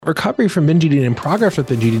Recovery from binge eating and progress with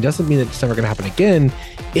binge eating doesn't mean that it's never going to happen again.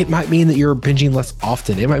 It might mean that you're binging less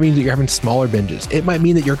often. It might mean that you're having smaller binges. It might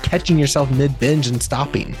mean that you're catching yourself mid binge and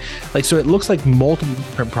stopping. So it looks like multiple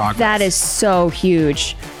different progress. That is so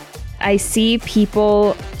huge. I see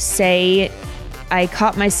people say, I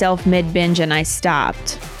caught myself mid binge and I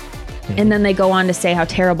stopped. And then they go on to say how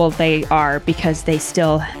terrible they are because they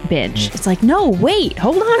still binge. It's like, no, wait,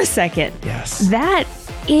 hold on a second. Yes. That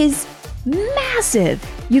is massive.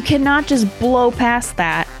 You cannot just blow past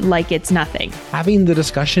that like it's nothing. Having the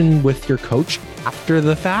discussion with your coach after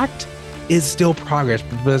the fact is still progress,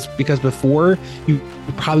 because before you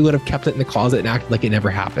probably would have kept it in the closet and acted like it never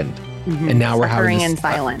happened. Mm-hmm. And now we're having this, in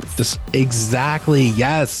silence. Exactly.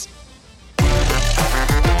 Yes.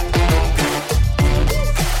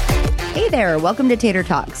 Hey there. Welcome to Tater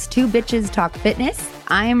Talks. Two bitches talk fitness.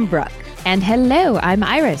 I'm Brooke. And hello, I'm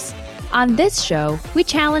Iris. On this show, we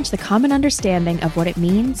challenge the common understanding of what it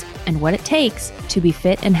means and what it takes to be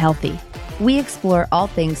fit and healthy. We explore all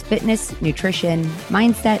things fitness, nutrition,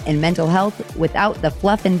 mindset, and mental health without the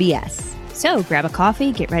fluff and BS. So grab a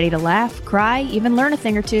coffee, get ready to laugh, cry, even learn a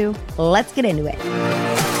thing or two. Let's get into it.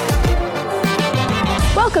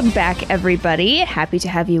 Welcome back, everybody. Happy to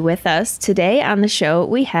have you with us. Today on the show,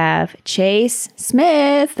 we have Chase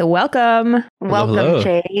Smith. Welcome. Welcome,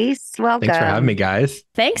 Chase. Welcome. Thanks for having me, guys.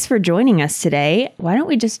 Thanks for joining us today. Why don't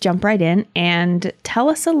we just jump right in and tell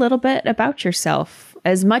us a little bit about yourself?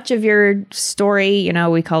 As much of your story,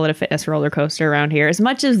 we call it a fitness roller coaster around here, as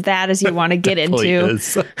much of that as you want to get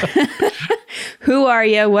into. Who are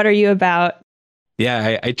you? What are you about?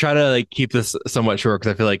 Yeah, I try to keep this somewhat short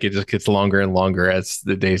because I feel like it just gets longer and longer as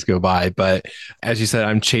the days go by. But as you said,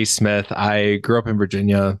 I'm Chase Smith. I grew up in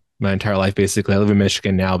Virginia my entire life, basically. I live in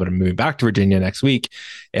Michigan now, but I'm moving back to Virginia next week.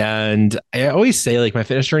 And I always say my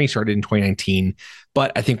fitness journey started in 2019.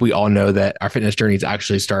 But I think we all know that our fitness journeys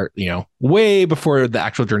actually start, way before the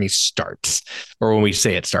actual journey starts, or when we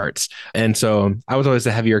say it starts. And so I was always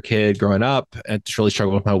a heavier kid growing up and just really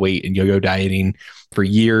struggled with my weight and yo-yo dieting for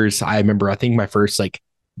years. I remember, I think my first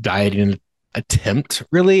dieting attempt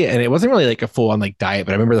really, and it wasn't really a full on diet,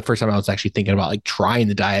 but I remember the first time I was actually thinking about trying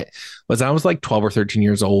the diet was I was 12 or 13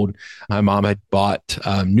 years old. My mom had bought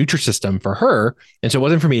Nutrisystem for her. And so it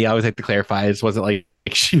wasn't for me. I always like to clarify. It wasn't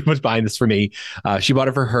she was buying this for me. She bought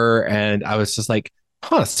it for her. And I was just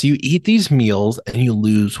so you eat these meals and you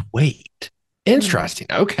lose weight. Interesting.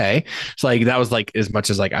 Okay. So that was as much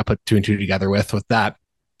as I put two and two together with that.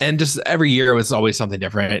 And just every year was always something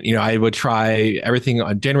different. I would try everything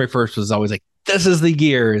on January 1st was always this is the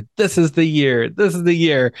year, this is the year, this is the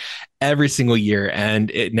year, every single year. And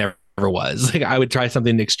it never was. I would try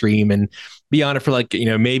something extreme and be on it for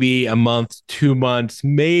maybe a month, 2 months,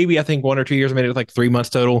 maybe I think 1 or 2 years. I made it 3 months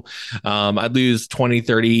total. I'd lose 20,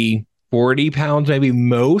 30, 40 pounds, maybe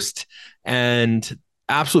most. And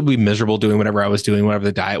absolutely miserable doing whatever I was doing, whatever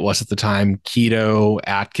the diet was at the time, keto,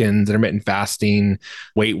 Atkins, intermittent fasting,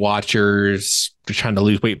 Weight Watchers, just trying to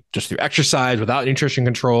lose weight just through exercise without nutrition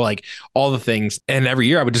control, all the things. And every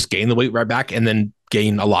year I would just gain the weight right back and then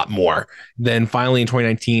gain a lot more. Then finally in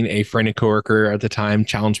 2019, a friend and coworker at the time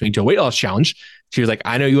challenged me to a weight loss challenge. She was like,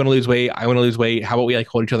 I know you want to lose weight. I want to lose weight. How about we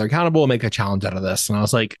hold each other accountable and make a challenge out of this? And I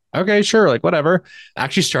was like, okay, sure. Whatever. I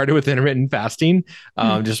actually started with intermittent fasting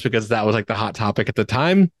just because that was the hot topic at the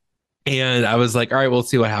time. And I was like, all right, we'll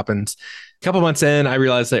see what happens. A couple months in, I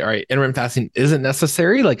realized all right, intermittent fasting isn't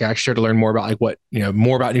necessary. I actually started to learn more about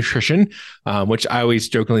more about nutrition, which I always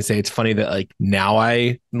jokingly say it's funny that now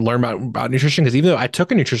I learn about nutrition, because even though I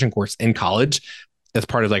took a nutrition course in college as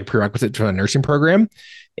part of prerequisite to a nursing program,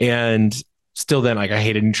 and still then I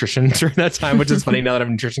hated nutrition during that time, which is funny now that I'm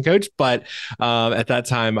a nutrition coach. But at that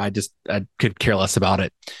time, I could care less about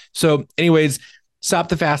it. So anyways, stopped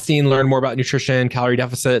the fasting, learned more about nutrition, calorie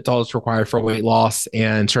deficit, it's all that's required for weight loss,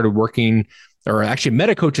 and started working, or actually met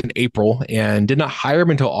a coach in April and did not hire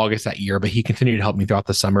him until August that year, but he continued to help me throughout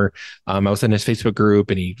the summer. I was in his Facebook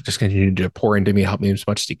group and he just continued to pour into me, help me as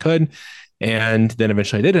much as he could. And then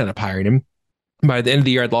eventually I did end up hiring him. By the end of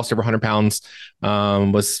the year, I'd lost over 100 pounds,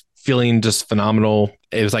 was feeling just phenomenal.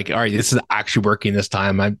 It was all right, this is actually working this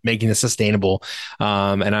time. I'm making this sustainable.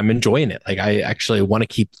 And I'm enjoying it. I actually want to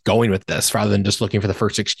keep going with this rather than just looking for the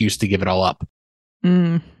first excuse to give it all up.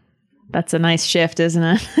 That's a nice shift, isn't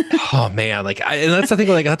it? Oh man. And that's the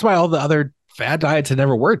thing, that's why all the other fad diets had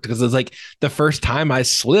never worked, because it's the first time I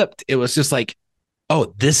slipped, it was just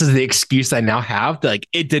oh, this is the excuse I now have.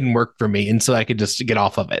 It didn't work for me. And so I could just get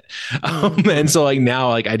off of it. And so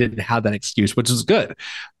now I didn't have that excuse, which is good.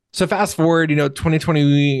 So fast forward,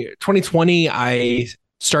 2020, I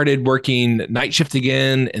started working night shift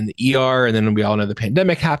again in the ER. And then we all know the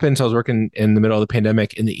pandemic happened. So I was working in the middle of the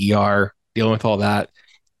pandemic in the ER, dealing with all that.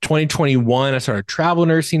 2021, I started travel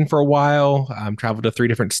nursing for a while, traveled to 3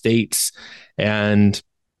 different states and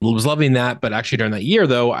was loving that. But actually during that year,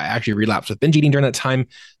 though, I actually relapsed with binge eating during that time.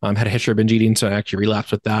 Had a history of binge eating. So I actually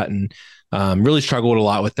relapsed with that and really struggled a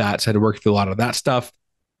lot with that. So I had to work through a lot of that stuff.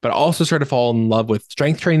 But I also started to fall in love with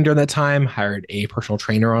strength training during that time, hired a personal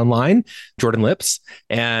trainer online, Jordan Lips,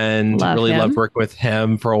 and really loved working with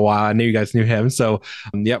him for a while. I knew you guys knew him. So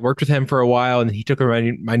yeah, worked with him for a while and he took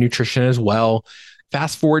over my nutrition as well.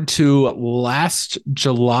 Fast forward to last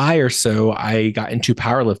July or so, I got into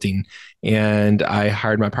powerlifting and I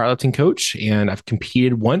hired my powerlifting coach and I've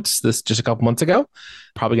competed once just a couple months ago.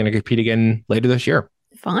 Probably going to compete again later this year.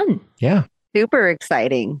 Fun. Yeah. Super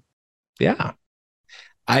exciting. Yeah.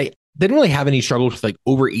 I didn't really have any struggles with like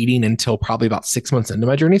overeating until probably about 6 months into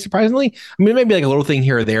my journey, surprisingly. I mean, maybe like a little thing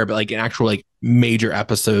here or there, but like an actual like major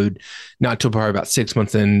episode, not till probably about 6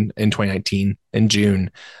 months in 2019 in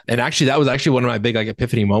June. And actually, that was actually one of my big like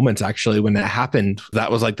epiphany moments. Actually, when that happened,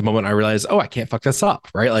 that was like the moment I realized, oh, I can't fuck this up,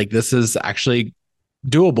 right? Like this is actually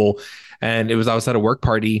doable. And I was at a work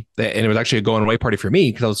party and it was actually a going away party for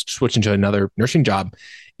me because I was switching to another nursing job.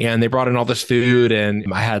 And they brought in all this food and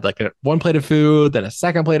I had like one plate of food, then a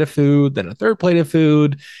second plate of food, then a third plate of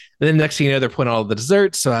food. And then next thing you know, they're putting all the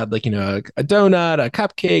desserts. So I had like, a donut, a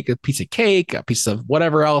cupcake, a piece of cake, a piece of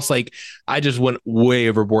whatever else. Like I just went way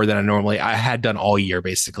overboard than I had done all year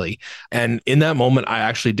basically. And in that moment, I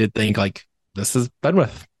actually did think like, this is done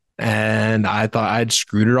with. And I thought I'd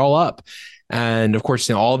screwed it all up. And of course,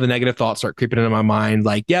 all the negative thoughts start creeping into my mind.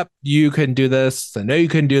 Like, yep, you couldn't do this. I know you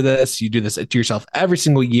couldn't do this. You do this to yourself every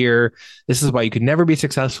single year. This is why you could never be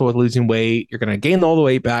successful with losing weight. You're going to gain all the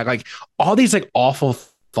weight back. Like all these like awful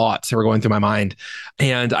thoughts that were going through my mind.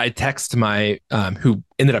 And I text my, who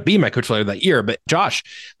ended up being my coach later that year, but Josh,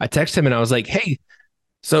 I texted him and I was like, hey,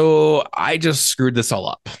 so I just screwed this all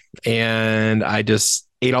up and I just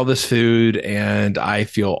ate all this food and I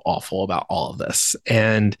feel awful about all of this.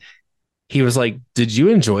 And he was like, did you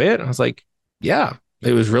enjoy it? I was like, yeah,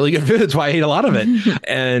 it was really good food. That's why I ate a lot of it.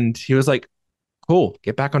 And he was like, cool,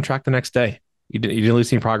 get back on track the next day. You didn't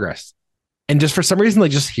lose any progress. And just for some reason,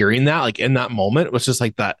 like just hearing that, like in that moment was just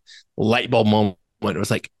like that light bulb moment. It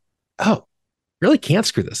was like, oh, really can't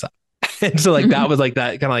screw this up. And so like, that was like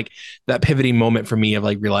that kind of like that pivoting moment for me of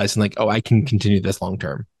like realizing like, oh, I can continue this long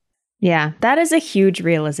term. Yeah, that is a huge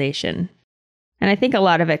realization. And I think a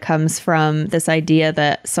lot of it comes from this idea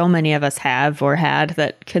that so many of us have or had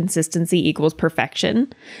that consistency equals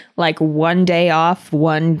perfection. Like 1 day off,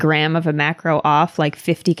 1 gram of a macro off, like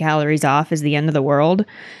 50 calories off is the end of the world.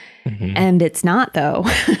 Mm-hmm. And it's not, though.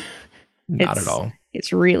 Not at all.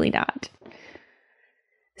 It's really not.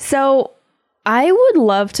 So I would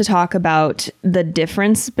love to talk about the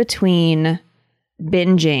difference between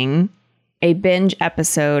binging a binge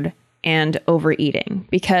episode and overeating,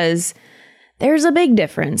 because there's a big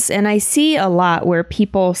difference. And I see a lot where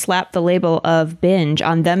people slap the label of binge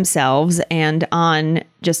on themselves and on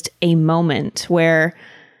just a moment where,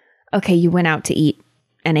 okay, you went out to eat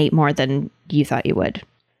and ate more than you thought you would.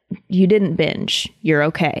 You didn't binge. You're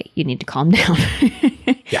okay. You need to calm down.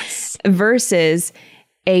 Yes. Versus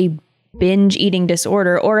a binge eating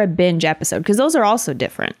disorder or a binge episode, because those are also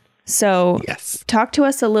different. So yes. Talk to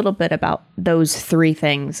us a little bit about those 3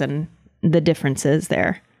 things and the differences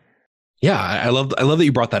there. Yeah, I love that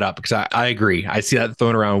you brought that up because I agree. I see that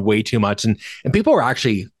thrown around way too much. And people are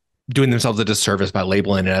actually doing themselves a disservice by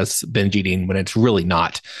labeling it as binge eating when it's really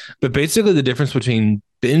not. But basically the difference between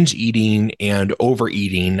binge eating and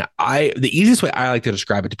overeating, the easiest way I like to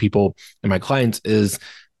describe it to people and my clients is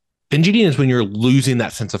binge eating is when you're losing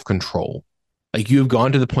that sense of control. Like you've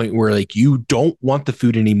gone to the point where like you don't want the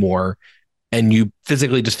food anymore. And you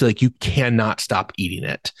physically just feel like you cannot stop eating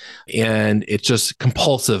it. And it's just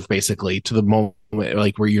compulsive, basically, to the moment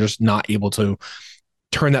like where you're just not able to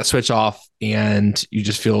turn that switch off and you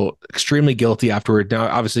just feel extremely guilty afterward. Now,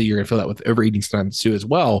 obviously, you're going to feel that with overeating sometimes too as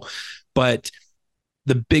well. But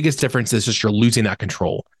the biggest difference is just you're losing that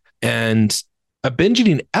control. And a binge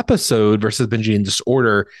eating episode versus binge eating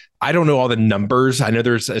disorder, I don't know all the numbers. I know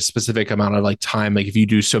there's a specific amount of like time. Like if you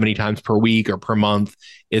do so many times per week or per month,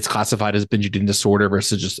 it's classified as binge eating disorder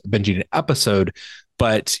versus just a binge eating episode.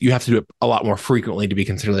 But you have to do it a lot more frequently to be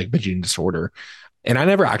considered like binge eating disorder. And I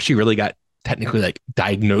never actually really got technically like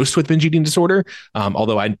diagnosed with binge eating disorder.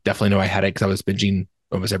 Although I definitely know I had it because I was binging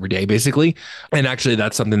almost every day, basically. And actually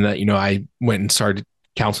that's something that, I went and started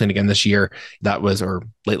counseling again this year. That was, or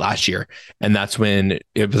late last year. And that's when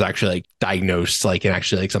it was actually like diagnosed, like, and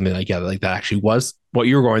actually like something like, yeah, like that actually was what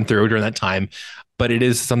you were going through during that time. But it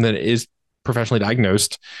is something that is professionally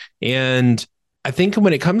diagnosed. And I think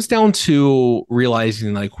when it comes down to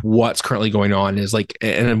realizing like what's currently going on is like,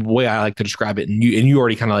 and the way I like to describe it, and you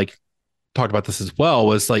already kind of like talked about this as well,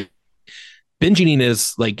 was like binge eating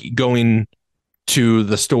is like going to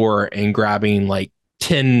the store and grabbing like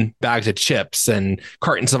 10 bags of chips and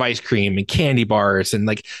cartons of ice cream and candy bars and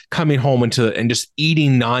like coming home and just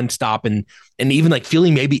eating nonstop and even like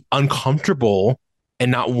feeling maybe uncomfortable and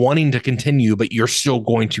not wanting to continue, but you're still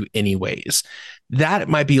going to anyways. That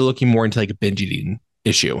might be looking more into like a binge eating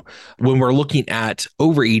issue. When we're looking at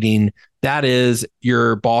overeating, that is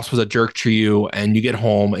your boss was a jerk to you and you get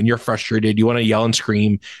home and you're frustrated. You want to yell and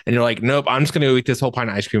scream and you're like, nope, I'm just going to eat this whole pint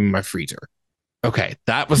of ice cream in my freezer. Okay,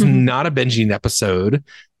 that was not a binge eating episode.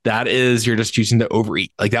 That is, you're just choosing to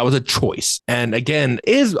overeat. Like that was a choice. And again,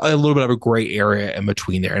 is a little bit of a gray area in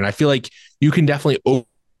between there. And I feel like you can definitely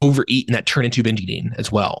overeat and that turn into binge eating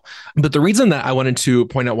as well. But the reason that I wanted to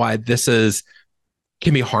point out why this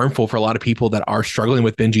can be harmful for a lot of people that are struggling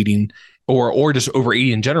with binge eating or just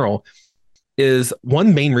overeating in general is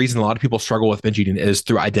one main reason a lot of people struggle with binge eating is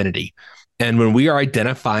through identity. And when we are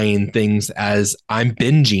identifying things as I'm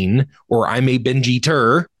binging or I'm a binge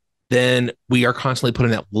eater, then we are constantly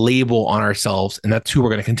putting that label on ourselves. And that's who we're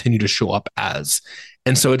going to continue to show up as.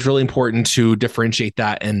 And so it's really important to differentiate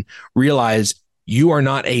that and realize you are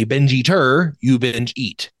not a binge eater, you binge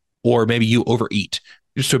eat, or maybe you overeat.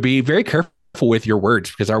 So be very careful with your words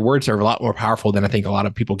because our words are a lot more powerful than I think a lot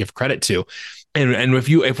of people give credit to. And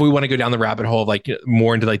if we want to go down the rabbit hole of like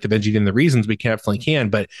more into like the binge eating and the reasons, we definitely can,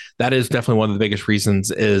 but that is definitely one of the biggest reasons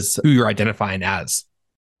is who you're identifying as.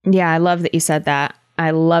 Yeah, I love that you said that.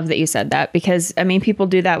 I love that you said that because I mean, people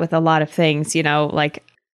do that with a lot of things, you know, like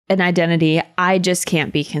an identity. I just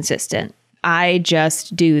can't be consistent. I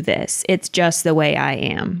just do this. It's just the way I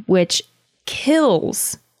am, which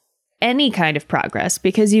kills any kind of progress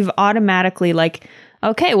because you've automatically like,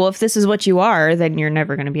 okay, well, if this is what you are, then you're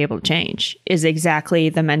never going to be able to change is exactly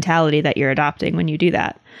the mentality that you're adopting when you do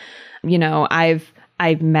that. You know, I've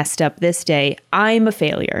messed up this day. I'm a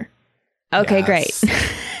failure. Okay, Yes.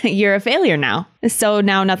 great. You're a failure now. So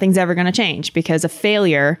now nothing's ever going to change because a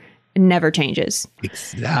failure never changes.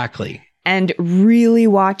 Exactly. And really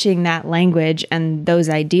watching that language and those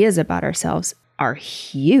ideas about ourselves are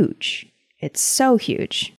huge. It's so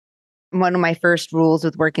huge. One of my first rules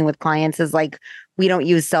with working with clients is like, we don't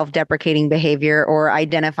use self-deprecating behavior or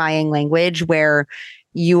identifying language where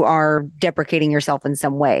you are deprecating yourself in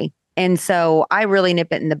some way. And so I really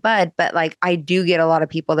nip it in the bud, but like I do get a lot of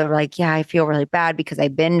people that are like, yeah, I feel really bad because I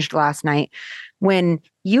binged last night. When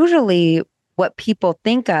usually what people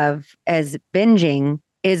think of as binging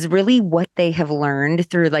is really what they have learned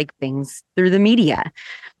through like things through the media.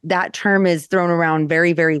 That term is thrown around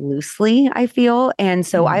very, very loosely, I feel. And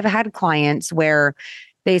so I've had clients where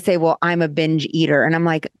they say, well, I'm a binge eater. And I'm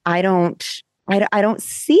like, I don't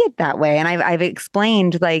see it that way. And I've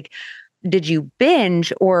explained like, did you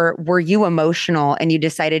binge or were you emotional and you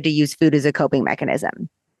decided to use food as a coping mechanism?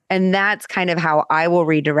 And that's kind of how I will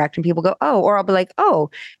redirect and people go, oh, or I'll be like,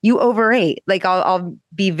 oh, you overate. Like I'll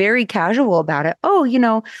be very casual about it. Oh, you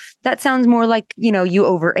know, that sounds more like, you know, you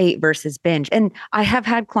overate versus binge. And I have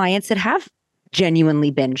had clients that have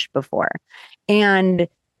genuinely binged before. And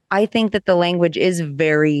I think that the language is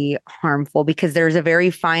very harmful because there's a very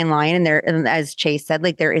fine line and there, and as Chase said,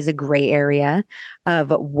 like there is a gray area of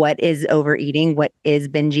what is overeating, what is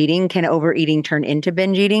binge eating. Can overeating turn into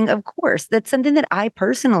binge eating? Of course, that's something that I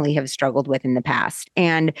personally have struggled with in the past.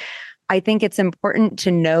 And I think it's important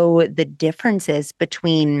to know the differences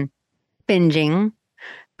between binging,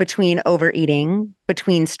 between overeating,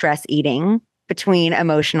 between stress eating, between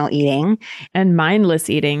emotional eating and mindless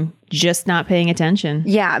eating, just not paying attention.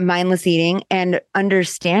 Yeah, mindless eating and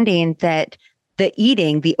understanding that the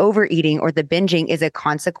eating, the overeating or the binging is a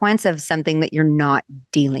consequence of something that you're not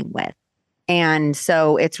dealing with. And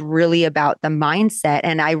so it's really about the mindset.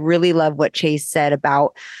 And I really love what Chase said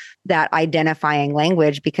about that identifying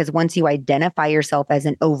language, because once you identify yourself as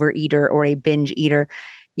an overeater or a binge eater,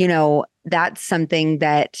 you know, that's something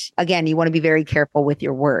that, again, you want to be very careful with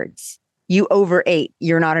your words. You overate,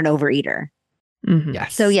 you're not an overeater. Mm-hmm.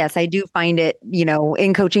 Yes. So yes, I do find it, you know,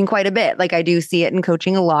 in coaching quite a bit. Like I do see it in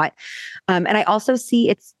coaching a lot. And I also see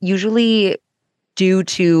it's usually due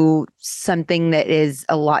to something that is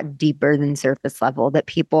a lot deeper than surface level that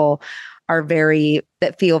people are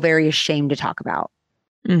that feel very ashamed to talk about.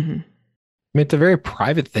 Mm-hmm. mean, it's a very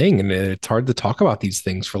private thing, and it's hard to talk about these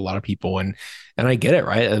things for a lot of people. And I get it,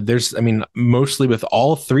 right? I mean, mostly with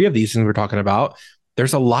all three of these things we're talking about,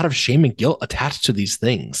 there's a lot of shame and guilt attached to these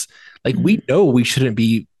things. Like Mhm. we know we shouldn't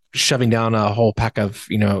be shoving down a whole pack of,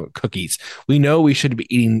 cookies. We know we should be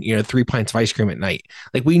eating, 3 pints of ice cream at night.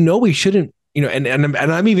 Like we know we shouldn't, and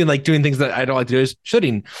I'm even like doing things that I don't like to do is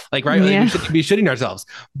shoulding, like, right. Like, we Yeah. shouldn't be shitting ourselves,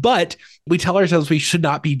 but we tell ourselves we should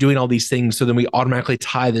not be doing all these things. So then we automatically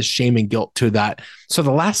tie this shame and guilt to that. So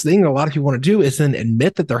the last thing a lot of people want to do is then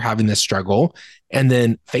admit that they're having this struggle and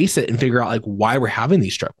then face it and figure out like why we're having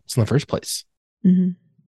these struggles in the first place. Mhm.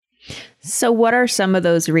 So, what are some of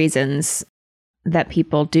those reasons that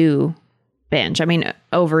people do binge? I mean,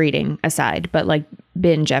 overeating aside, but like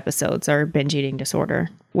binge episodes or binge eating disorder,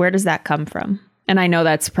 where does that come from? And I know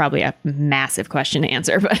that's probably a massive question to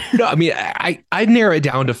answer, but No, I mean, I narrow it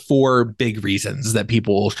down to 4 big reasons that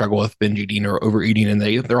people struggle with binge eating or overeating, and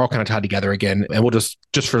they're all kind of tied together again. And we'll just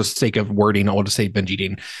for the sake of wording, I'll just say binge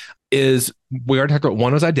eating is, we already talked about,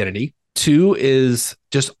 1 was identity. 2 is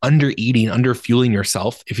just under eating, under fueling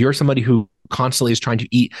yourself. If you're somebody who constantly is trying to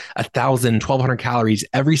eat 1,000, 1,200 calories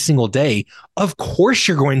every single day, of course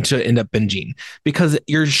you're going to end up binging because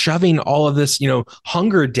you're shoving all of this,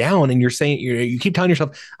 hunger down, and you're saying, you keep telling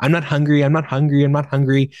yourself, I'm not hungry, I'm not hungry, I'm not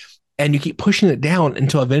hungry. And you keep pushing it down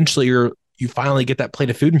until eventually you finally get that plate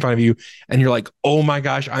of food in front of you and you're like, oh my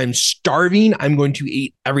gosh, I'm starving. I'm going to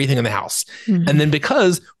eat everything in the house. Mhm. And then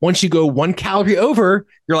because once you go 1 calorie over,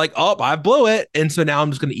 you're like, oh, I blew it. And so now I'm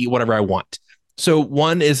just going to eat whatever I want. So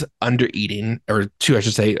 1 is under eating, or 2, I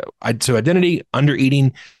should say. So identity, under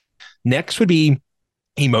eating. Next would be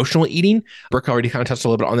emotional eating. Brooke already kind of touched a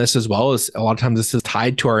little bit on this as well. As a lot of times this is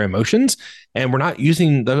tied to our emotions and we're not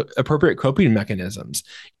using the appropriate coping mechanisms.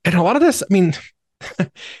 And a lot of this, I mean,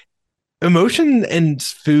 emotion and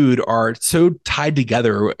food are so tied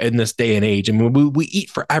together in this day and age. And we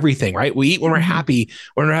eat for everything, right? We eat when we're happy,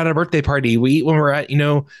 when we're at a birthday party, we eat when we're at,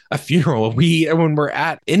 a funeral, we eat when we're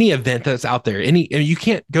at any event that's out there. You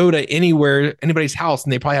can't go to anybody's house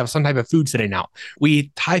and they probably have some type of food sitting out.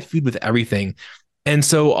 We tie food with everything. And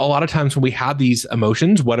so a lot of times when we have these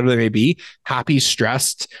emotions, whatever they may be, happy,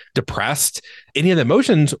 stressed, depressed, any of the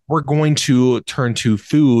emotions, we're going to turn to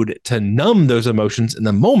food to numb those emotions in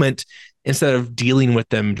the moment instead of dealing with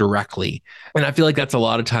them directly. And I feel like that's a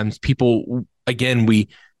lot of times people, again,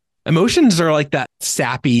 emotions are like that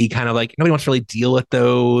sappy kind of, like, nobody wants to really deal with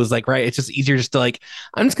those. Like, right. It's just easier just to like,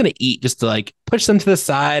 I'm just going to eat, just to like push them to the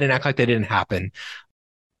side and act like they didn't happen.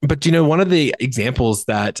 But one of the examples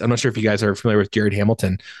that, I'm not sure if you guys are familiar with Jared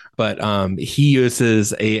Hamilton, but he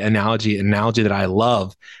uses a analogy that I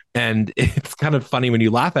love. And it's kind of funny when you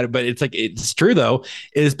laugh at it, but it's like, it's true though,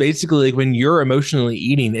 is basically like when you're emotionally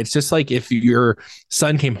eating, it's just like if your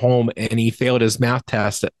son came home and he failed his math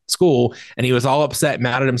test at school and he was all upset,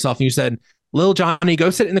 mad at himself. And you said, little Johnny, go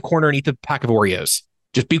sit in the corner and eat the pack of Oreos.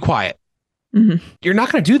 Just be quiet. Mhm. You're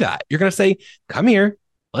not going to do that. You're going to say, come here.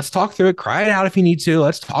 Let's talk through it. Cry it out if you need to.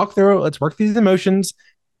 Let's talk through it. Let's work through these emotions.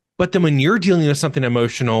 But then when you're dealing with something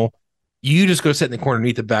emotional, you just go sit in the corner and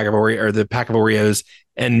eat the bag of Oreo or the pack of Oreos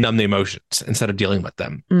and numb the emotions instead of dealing with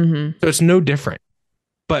them. Mhm. So it's no different.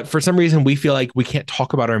 But for some reason, we feel like we can't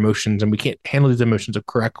talk about our emotions and we can't handle these emotions a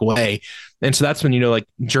correct way. And so that's when, like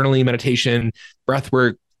journaling, meditation, breath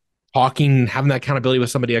work, talking, having that accountability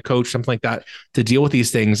with somebody, a coach, something like that, to deal with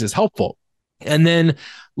these things is helpful. And then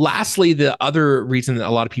lastly, the other reason that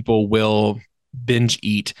a lot of people will binge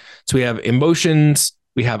eat. So we have emotions,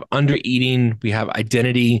 we have under eating, we have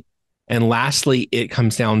identity. And lastly, it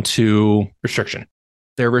comes down to restriction.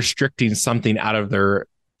 They're restricting something out of their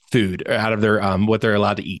food, or out of their what they're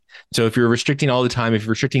allowed to eat. So if you're restricting all the time, if you're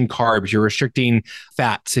restricting carbs, you're restricting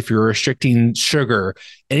fats, if you're restricting sugar,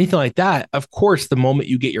 anything like that, of course, the moment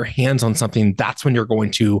you get your hands on something, that's when you're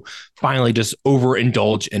going to finally just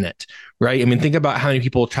overindulge in it, right? I mean, think about how many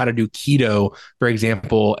people try to do keto, for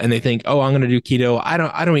example, and they think, oh, I'm going to do keto. I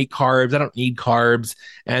don't eat carbs. I don't need carbs.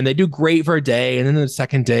 And they do great for a day. And then the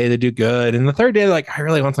second day they do good. And the third day, they're like, I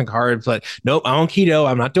really want some carbs, but nope, I'm on keto.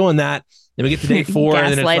 I'm not doing that. Then we get to day 4. And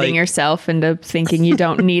then it's gaslighting like, yourself into thinking you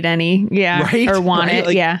don't need any, right? or want Right? it.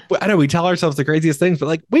 Like, Yeah. I know we tell ourselves the craziest things, but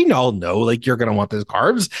like we all know, like you're gonna want those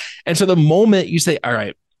carbs. And so the moment you say, all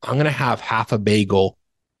right, I'm gonna have half a bagel,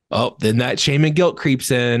 oh, then that shame and guilt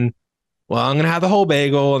creeps in. Well, I'm gonna have the whole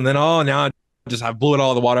bagel, and then now I blew it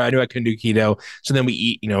all in the water. I knew I couldn't do keto. So then we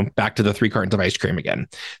eat, back to the 3 cartons of ice cream again.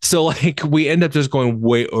 So like we end up just going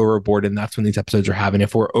way overboard. And that's when these episodes are happening,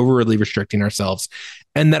 if we're overly restricting ourselves.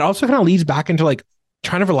 And that also kind of leads back into like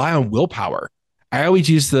trying to rely on willpower. I always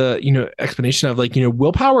use the, explanation of like,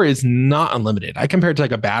 willpower is not unlimited. I compare it to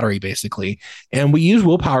like a battery basically. And we use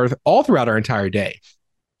willpower all throughout our entire day.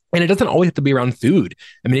 And it doesn't always have to be around food.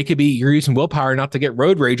 I mean, it could be you're using willpower not to get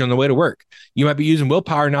road rage on the way to work. You might be using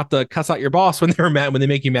willpower not to cuss out your boss when they're mad, when they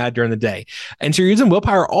make you mad during the day. And so you're using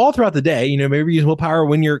willpower all throughout the day. Maybe you're using willpower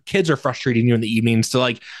when your kids are frustrating you in the evenings to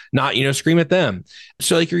like not, scream at them.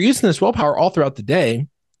 So like you're using this willpower all throughout the day.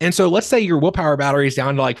 And so let's say your willpower battery is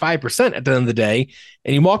down to like 5% at the end of the day,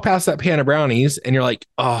 and you walk past that pan of brownies and you're like,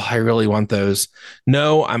 oh, I really want those.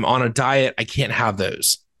 No, I'm on a diet. I can't have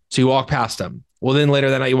those. So you walk past them. Well, then later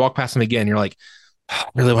that night, you walk past them again. You're like, oh, I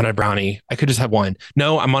really want a brownie. I could just have one.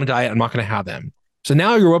 No, I'm on a diet. I'm not going to have them. So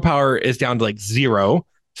now your willpower is down to like 0.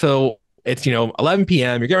 So it's, 11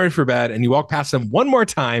 p.m. You're getting ready for bed and you walk past them one more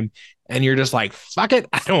time and you're just like, fuck it.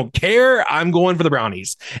 I don't care. I'm going for the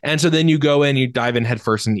brownies. And so then you go in, you dive in head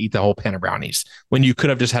first and eat the whole pan of brownies when you could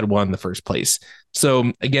have just had one in the first place.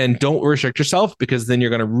 So again, don't restrict yourself, because then you're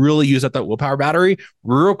going to really use up that willpower battery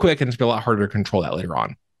real quick, and it's going to be a lot harder to control that later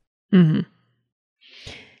on. Mm-hmm.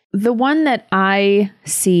 The one that I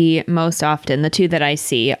see most often, the two that I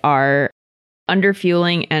see, are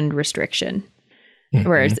underfueling and restriction. Mm-hmm.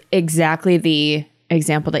 Whereas exactly the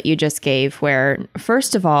example that you just gave, where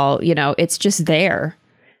first of all, it's just there.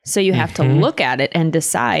 So you have to look at it and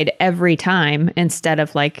decide every time, instead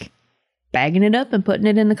of like bagging it up and putting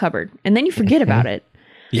it in the cupboard. And then you forget about it.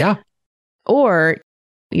 Yeah. Or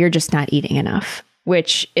you're just not eating enough,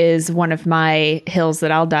 which is one of my hills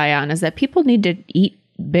that I'll die on, is that people need to eat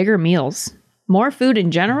bigger meals, more food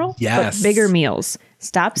in general, but bigger meals.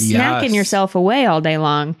 Stop snacking yourself away all day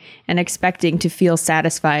long and expecting to feel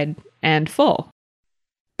satisfied and full.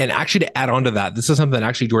 And actually, to add on to that, this is something that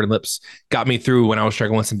actually Jordan Lips got me through when I was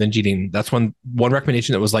struggling with some binge eating. That's one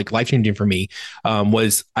recommendation that was like life-changing for me,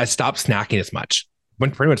 was I stopped snacking as much.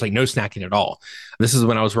 Went pretty much like no snacking at all. This is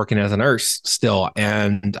when I was working as a nurse still.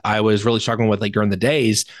 And I was really struggling with like during the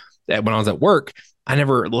days that when I was at work,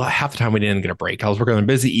 half the time we didn't get a break. I was working on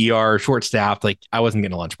busy ER, short staffed, like I wasn't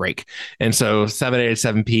getting a lunch break. And so 7 a to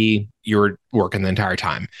 7 p, you were working the entire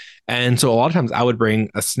time. And so a lot of times I would bring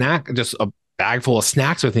a snack, just a bag full of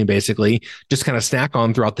snacks with me, basically, just kind of snack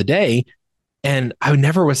on throughout the day. And I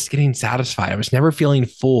never was getting satisfied. I was never feeling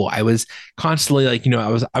full. I was constantly like,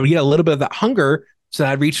 I would get a little bit of that hunger. So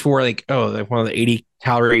I'd reach for like one of the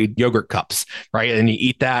 80-calorie yogurt cups, right? And you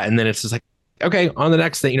eat that. And then it's just like, okay, on the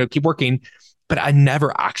next thing, keep working. But I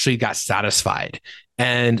never actually got satisfied.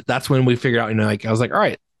 And that's when we figured out, I was like, all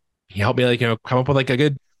right, can you help me, come up with like a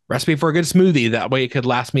good recipe for a good smoothie. That way it could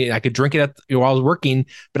last me. I could drink it while I was working,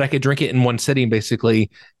 but I could drink it in one sitting basically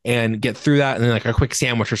and get through that. And then like a quick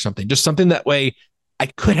sandwich or something, just something that way I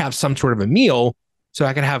could have some sort of a meal. So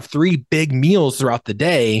I could have 3 big meals throughout the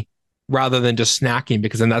day rather than just snacking,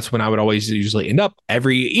 because then that's when I would always usually end up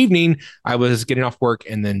every evening. I was getting off work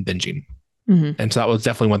and then binging. Mm-hmm. And so that was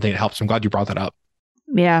definitely one thing that helps. I'm glad you brought that up.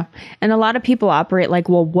 Yeah. And a lot of people operate like,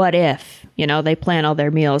 well, what if, they plan all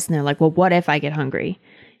their meals and they're like, well, what if I get hungry?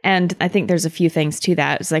 And I think there's a few things to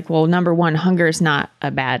that. It's like, well, number one, hunger is not a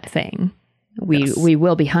bad thing. We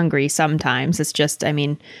will be hungry sometimes. It's just,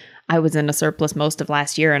 I was in a surplus most of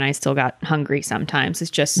last year and I still got hungry sometimes.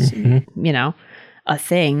 It's just, a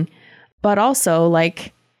thing. But also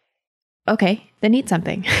like, okay, then eat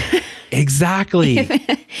something. Exactly.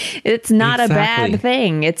 It's not a bad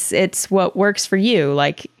thing. It's what works for you.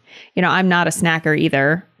 Like, I'm not a snacker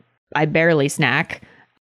either. I barely snack.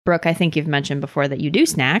 Brooke, I think you've mentioned before that you do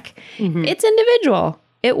snack. Mm-hmm. It's individual.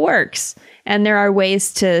 It works. And there are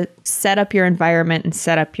ways to set up your environment and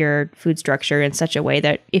set up your food structure in such a way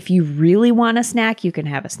that if you really want a snack, you can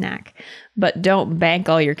have a snack. But don't bank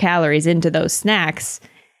all your calories into those snacks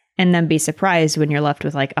and then be surprised when you're left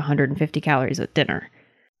with like 150 calories at dinner.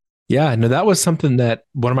 Yeah, no, that was something that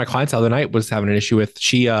one of my clients the other night was having an issue with.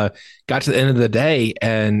 She got to the end of the day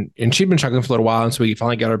and she'd been struggling for a little while. And so we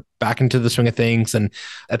finally got her back into the swing of things. And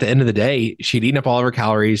at the end of the day, she'd eaten up all of her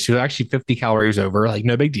calories. She was actually 50 calories over, like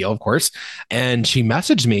no big deal, of course. And she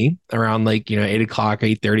messaged me around like, 8 o'clock,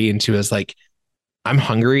 8:30. And she was like, I'm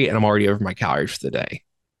hungry and I'm already over my calories for the day.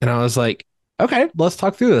 And I was like, okay, let's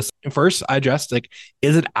talk through this. And first, I addressed like,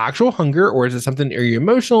 is it actual hunger or is it something? Are you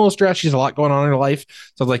emotional stress? She's a lot going on in her life.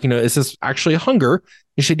 So I was like, is this actually hunger?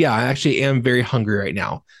 And she said, yeah, I actually am very hungry right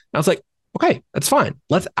now. And I was like, okay, that's fine.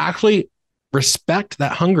 Let's actually respect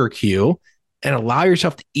that hunger cue and allow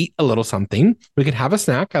yourself to eat a little something. We can have a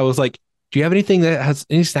snack. I was like, do you have anything that has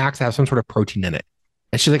any snacks that have some sort of protein in it?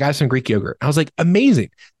 And she's like, I have some Greek yogurt. I was like,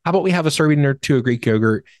 amazing. How about we have a serving or 2 of Greek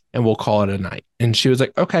yogurt and we'll call it a night? And she was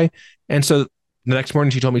like, okay. And so the next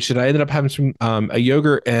morning she told me, I ended up having some a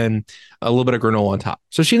yogurt and a little bit of granola on top.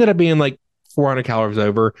 So she ended up being like 400 calories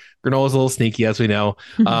over. Granola's a little sneaky, as we know.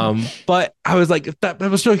 But I was like, that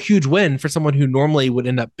was still a huge win for someone who normally would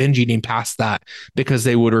end up binge eating past that because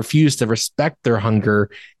they would refuse to respect their hunger.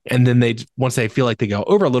 And then once they feel like they go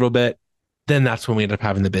over a little bit, then that's when we end up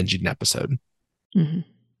having the binge eating episode. Mm-hmm.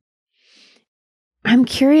 I'm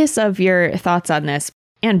curious of your thoughts on this,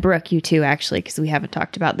 and Brooke, you too, actually, because we haven't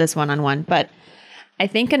talked about this one-on-one. But I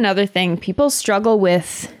think another thing, people struggle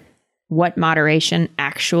with what moderation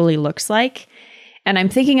actually looks like. And I'm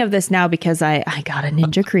thinking of this now because I got a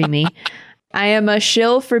Ninja Creamy. I am a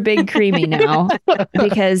shill for Big Creamy now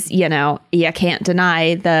because, you can't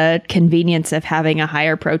deny the convenience of having a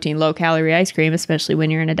higher protein, low calorie ice cream, especially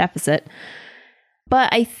when you're in a deficit.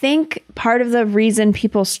 But I think part of the reason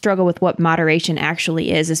people struggle with what moderation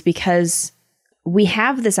actually is because we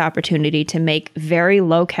have this opportunity to make very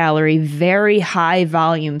low calorie, very high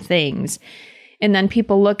volume things. And then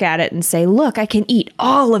people look at it and say, look, I can eat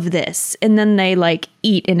all of this. And then they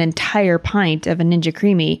eat an entire pint of a Ninja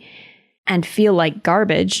Creamy and feel like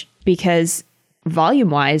garbage because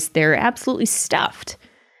volume wise, they're absolutely stuffed.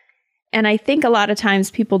 And I think a lot of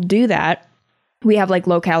times people do that. We have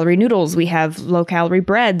low calorie noodles, we have low calorie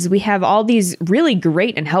breads, we have all these really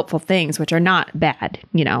great and helpful things, which are not bad,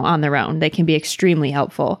 on their own. They can be extremely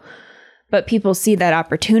helpful. But people see that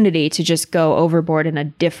opportunity to just go overboard in a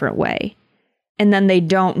different way. And then they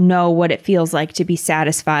don't know what it feels like to be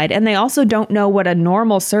satisfied. And they also don't know what a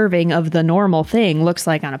normal serving of the normal thing looks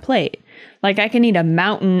like on a plate. I can eat a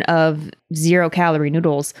mountain of 0 calorie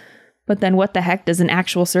noodles, but then what the heck does an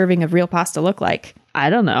actual serving of real pasta look like? I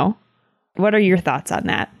don't know. What are your thoughts on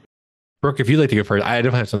that? Brooke, if you'd like to go first, I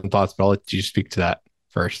definitely have some thoughts, but I'll let you speak to that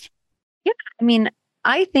first. Yeah. I mean,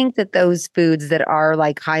 I think that those foods that are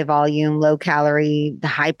high volume, low calorie, the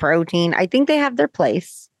high protein, I think they have their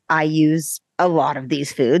place. I use a lot of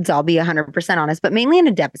these foods. I'll be 100% honest, but mainly in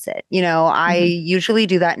a deficit. I usually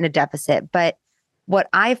do that in a deficit. But what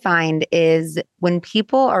I find is when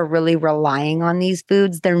people are really relying on these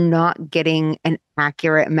foods, they're not getting an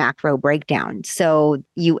accurate macro breakdown. So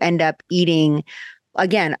you end up eating,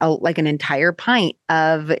 again, an entire pint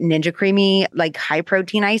of Ninja Creamy, high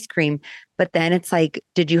protein ice cream. But then it's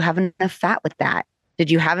did you have enough fat with that?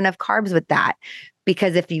 Did you have enough carbs with that?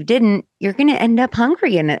 Because if you didn't, you're going to end up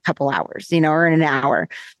hungry in a couple hours, or in an hour.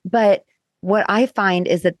 But what I find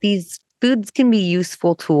is that these foods can be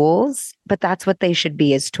useful tools, but that's what they should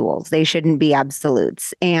be, as tools. They shouldn't be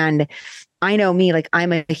absolutes. And I know me,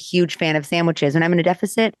 I'm a huge fan of sandwiches. When I'm in a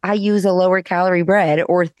deficit, I use a lower calorie bread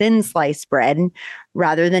or thin sliced bread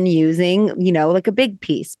rather than using, a big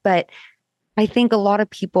piece. But I think a lot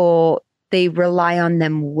of people, they rely on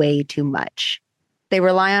them way too much. They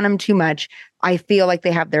rely on them too much. I feel like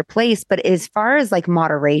they have their place. But as far as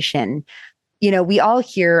moderation, we all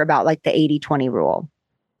hear about the 80-20 rule,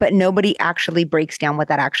 but nobody actually breaks down what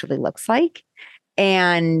that actually looks like.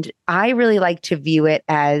 And I really like to view it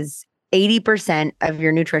as 80% of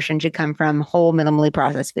your nutrition should come from whole, minimally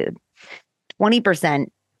processed food. 20%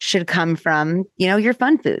 should come from, your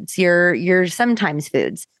fun foods, your sometimes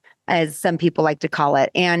foods, as some people like to call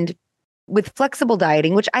it. And with flexible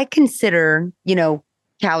dieting, which I consider,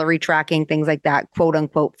 calorie tracking, things like that, quote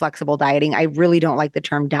unquote, flexible dieting. I really don't like the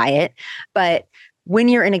term diet, but when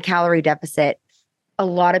you're in a calorie deficit, a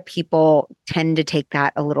lot of people tend to take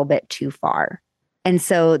that a little bit too far. And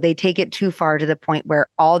so they take it too far to the point where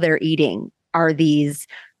all they're eating are these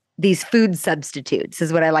food substitutes,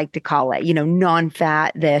 is what I like to call it,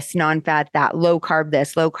 non-fat this, non-fat that, low carb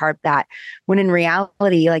this, low carb that, when in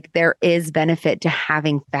reality, there is benefit to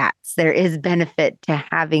having fats. There is benefit to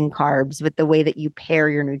having carbs with the way that you pair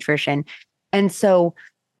your nutrition. And so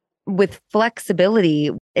with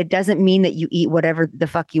flexibility, it doesn't mean that you eat whatever the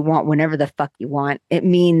fuck you want, whenever the fuck you want. It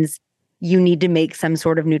means you need to make some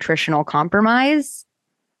sort of nutritional compromise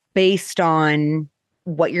based on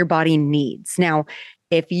what your body needs. Now,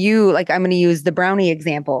 if you, I'm going to use the brownie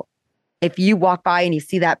example. If you walk by and you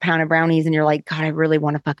see that pound of brownies and you're like, God, I really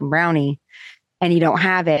want a fucking brownie, and you don't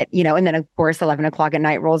have it, and then of course, 11 o'clock at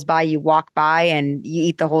night rolls by, you walk by and you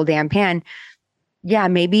eat the whole damn pan. Yeah,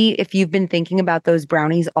 maybe if you've been thinking about those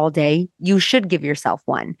brownies all day, you should give yourself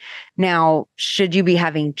one. Now, should you be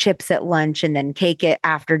having chips at lunch and then cake it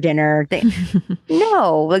after dinner?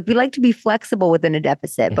 No, we like to be flexible within a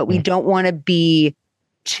deficit, but we don't want to be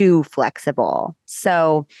too flexible.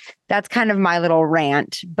 So that's kind of my little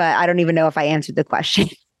rant, but I don't even know if I answered the question.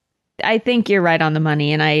 I think you're right on the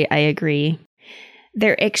money, and I agree.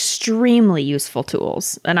 They're extremely useful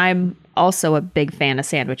tools. And I'm also a big fan of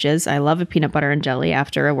sandwiches. I love a peanut butter and jelly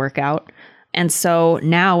after a workout. And so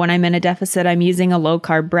now when I'm in a deficit, I'm using a low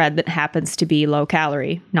carb bread that happens to be low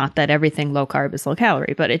calorie. Not that everything low carb is low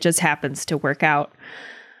calorie, but it just happens to work out.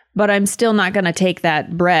 But I'm still not going to take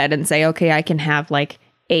that bread and say, okay, I can have like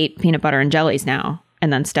 8 peanut butter and jellies now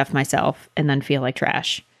and then stuff myself and then feel like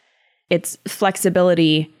trash. It's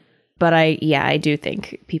flexibility, but I do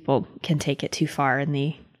think people can take it too far in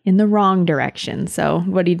the wrong direction. So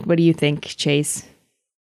what do you think, Chase?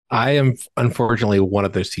 I am unfortunately one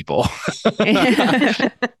of those people.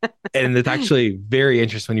 And it's actually very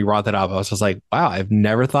interesting when you brought that up. I was just like, wow, I've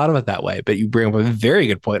never thought of it that way. But you bring up a very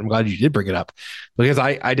good point. I'm glad you did bring it up because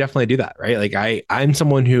I definitely do that, right? Like I'm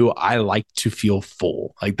someone who I like to feel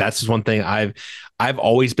full. Like that's just one thing I've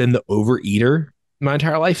always been the overeater my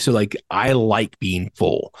entire life. So like I like being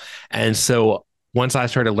full. And so once I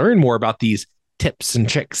started to learn more about these tips and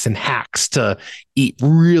tricks and hacks to eat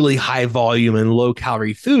really high volume and low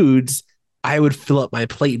calorie foods, I would fill up my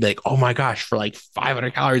plate and be like, oh my gosh, for like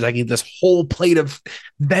 500 calories, I can eat this whole plate of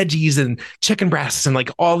veggies and chicken breasts and like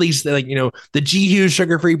all these, like, you know, the G Hughes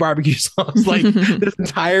sugar-free barbecue sauce, like this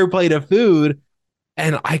entire plate of food.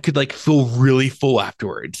 And I could like feel really full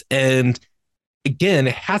afterwards. And again,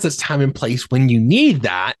 it has its time and place when you need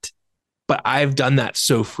that. But I've done that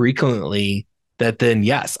so frequently that then,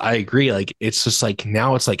 yes, I agree. Like, it's just like,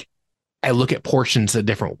 now it's like, I look at portions a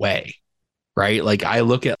different way, right? Like I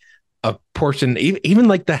look at a portion, even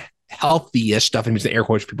like the healthiest stuff, and using air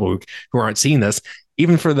quotes for people who aren't seeing this,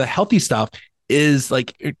 even for the healthy stuff is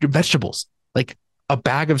like vegetables, like a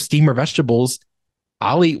bag of steamer vegetables.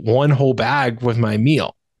 I'll eat one whole bag with my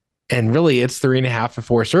meal. And really it's 3.5 to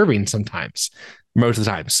 4 servings sometimes, most of the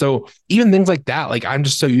time. So even things like that, like I'm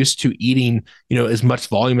just so used to eating, you know, as much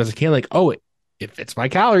volume as I can, like, oh, it fits my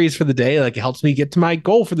calories for the day. Like it helps me get to my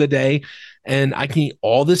goal for the day. And I can eat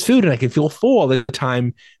all this food and I can feel full all the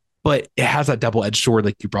time. But it has that double-edged sword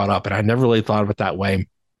like you brought up. And I never really thought of it that way.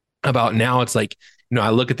 About now, it's like, you know, I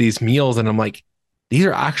look at these meals and I'm like, these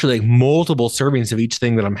are actually like multiple servings of each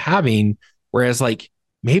thing that I'm having. Whereas like,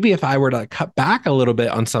 maybe if I were to cut back a little bit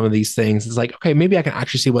on some of these things, it's like, okay, maybe I can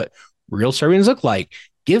actually see what real servings look like.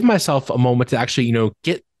 Give myself a moment to actually, you know,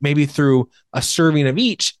 get maybe through a serving of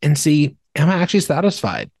each and see, am I actually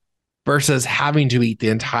satisfied? Versus having to eat the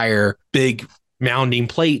entire big mounding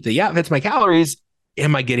plate that, yeah, fits my calories.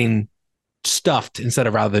 Am I getting stuffed instead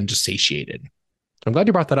of rather than just satiated? So I'm glad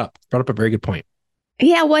you brought that up. Brought up a very good point.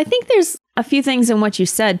 Yeah, well, I think there's a few things in what you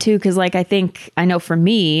said too, because like I know for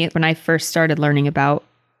me, when I first started learning about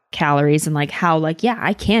calories and like how like, yeah,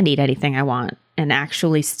 I can eat anything I want and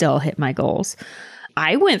actually still hit my goals.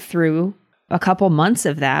 I went through a couple months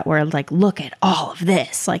of that where like, look at all of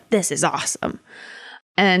this, like this is awesome.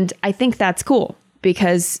 And I think that's cool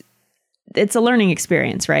because it's a learning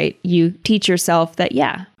experience, right? You teach yourself that,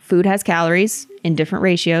 yeah, food has calories in different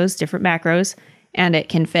ratios, different macros, and it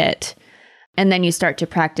can fit. And then you start to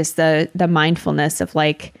practice the mindfulness of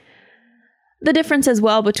like the difference as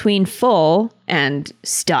well between full and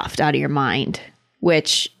stuffed out of your mind,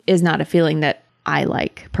 which is not a feeling that I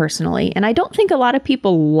like personally. And I don't think a lot of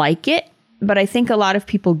people like it, but I think a lot of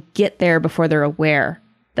people get there before they're aware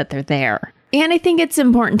that they're there. And I think it's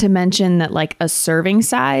important to mention that like a serving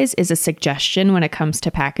size is a suggestion when it comes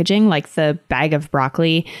to packaging, like the bag of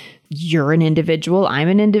broccoli. You're an individual, I'm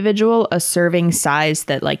an individual. A serving size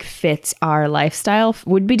that like fits our lifestyle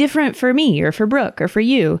would be different for me or for Brooke or for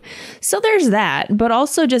you. So there's that, but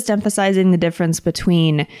also just emphasizing the difference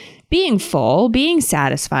between being full, being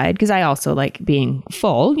satisfied, because I also like being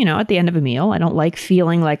full, you know, at the end of a meal. I don't like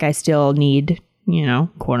feeling like I still need, you know,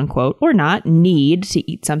 quote unquote, or not need to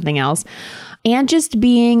eat something else. And just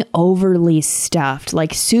being overly stuffed,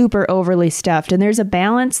 like super overly stuffed. And there's a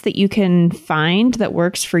balance that you can find that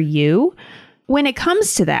works for you. When it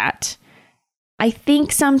comes to that, I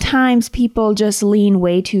think sometimes people just lean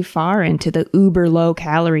way too far into the uber low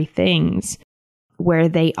calorie things where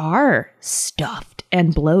they are stuffed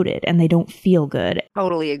and bloated and they don't feel good.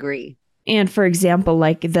 Totally agree. And for example,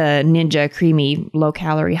 like the Ninja creamy, low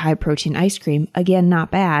calorie, high protein ice cream, again,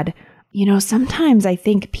 not bad. You know, sometimes I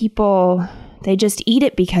think people, they just eat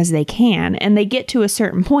it because they can, and they get to a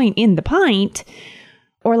certain point in the pint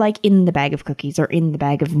or like in the bag of cookies or in the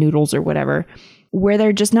bag of noodles or whatever, where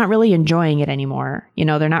they're just not really enjoying it anymore. You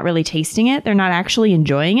know, they're not really tasting it. They're not actually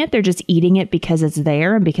enjoying it. They're just eating it because it's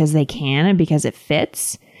there and because they can and because it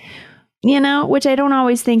fits, you know, which I don't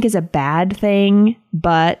always think is a bad thing,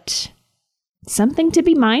 but something to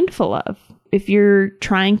be mindful of if you're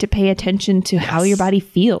trying to pay attention to how your body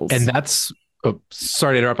feels. And that's,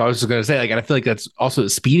 sorry to interrupt. I was just going to say, like, I feel like that's also the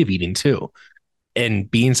speed of eating too.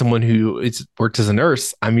 And being someone who worked as a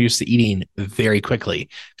nurse, I'm used to eating very quickly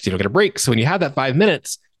because you don't get a break. So when you have that 5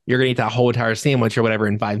 minutes, you're going to eat that whole entire sandwich or whatever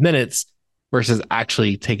in 5 minutes versus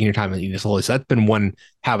actually taking your time and eating it slowly. So that's been one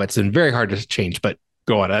habit. It's been very hard to change, but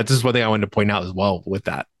go on. That's just one thing I wanted to point out as well with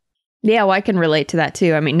that. Yeah, well, I can relate to that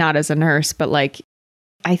too. I mean, not as a nurse, but like,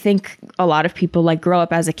 I think a lot of people like grow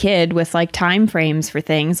up as a kid with like time frames for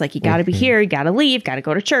things. Like you got to be here, you got to leave, got to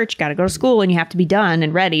go to church, got to go to school, and you have to be done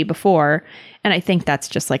and ready before. And I think that's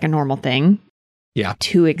just like a normal thing. Yeah.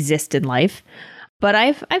 To exist in life. But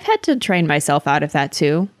I've had to train myself out of that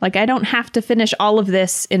too. Like I don't have to finish all of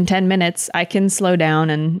this in 10 minutes. I can slow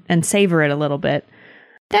down and savor it a little bit.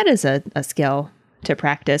 That is a skill to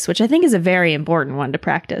practice, which I think is a very important one to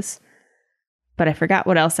practice. But I forgot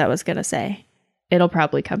what else I was going to say. It'll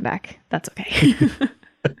probably come back. That's okay.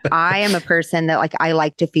 I am a person that like, I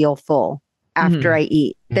like to feel full after I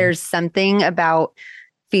eat. There's something about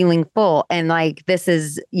feeling full. And like, this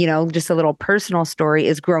is, just a little personal story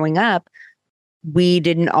is growing up, we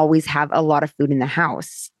didn't always have a lot of food in the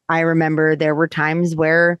house. I remember there were times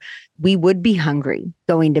where we would be hungry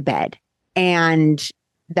going to bed. And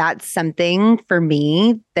that's something for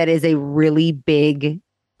me that is a really big,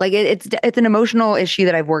 like it's an emotional issue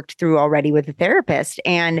that I've worked through already with a therapist.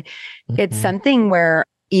 And it's something where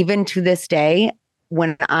even to this day,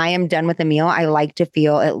 when I am done with a meal, I like to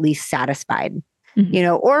feel at least satisfied,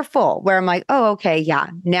 or full, where I'm like, oh, okay, yeah,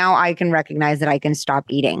 now I can recognize that I can stop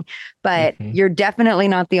eating. But you're definitely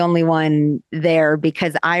not the only one there,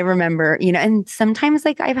 because I remember, and sometimes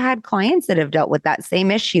like I've had clients that have dealt with that same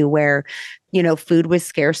issue where, food was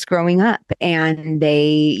scarce growing up, and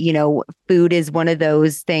they, food is one of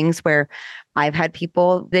those things where I've had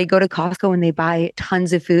people, they go to Costco and they buy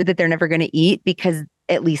tons of food that they're never going to eat because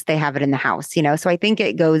at least they have it in the house, So I think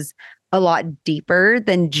it goes a lot deeper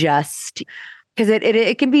than just, because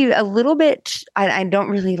it can be a little bit, I don't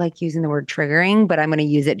really like using the word triggering, but I'm going to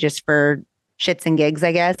use it just for shits and gigs,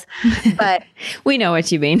 I guess. But we know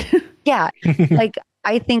what you mean. Yeah. Like,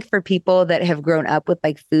 I think for people that have grown up with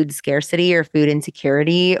like food scarcity or food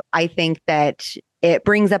insecurity, I think that it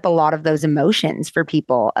brings up a lot of those emotions for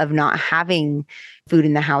people of not having food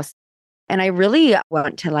in the house. And I really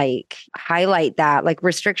want to like highlight that like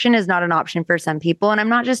restriction is not an option for some people. And I'm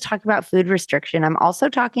not just talking about food restriction. I'm also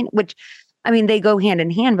talking, which I mean, they go hand in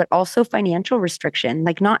hand, but also financial restriction.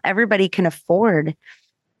 Like not everybody can afford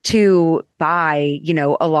to buy,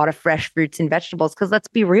 a lot of fresh fruits and vegetables. Cause let's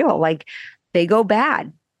be real, like they go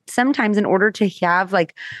bad. Sometimes in order to have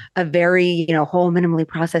like a very, whole minimally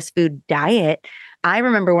processed food diet, I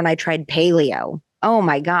remember when I tried paleo, oh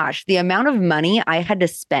my gosh, the amount of money I had to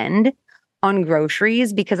spend on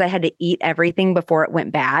groceries because I had to eat everything before it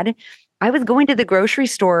went bad. I was going to the grocery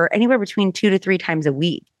store anywhere between 2 to 3 times a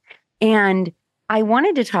week. And I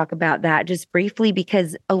wanted to talk about that just briefly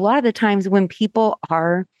because a lot of the times when people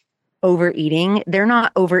are overeating, they're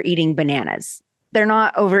not overeating bananas. They're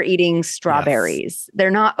not overeating strawberries. Yes.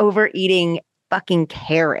 They're not overeating fucking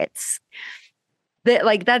carrots.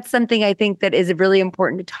 That's something I think that is really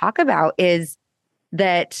important to talk about is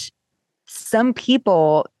that some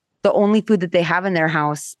people, the only food that they have in their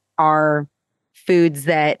house are foods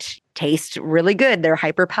that taste really good. They're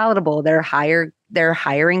hyper palatable. They're higher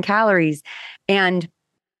in calories. And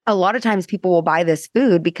a lot of times people will buy this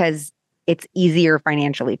food because it's easier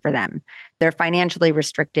financially for them. They're financially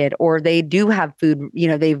restricted, or they do have food,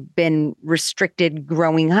 they've been restricted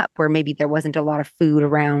growing up where maybe there wasn't a lot of food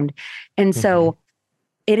around. And so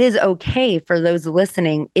it is okay for those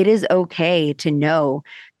listening. It is okay to know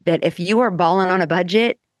that if you are balling on a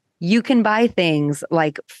budget, you can buy things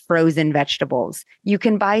like frozen vegetables. You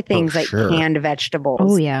can buy things like canned vegetables.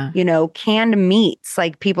 Oh, yeah. Canned meats.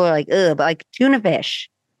 Like people are like, ugh, but like tuna fish,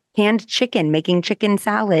 canned chicken, making chicken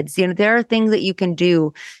salads. There are things that you can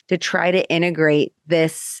do to try to integrate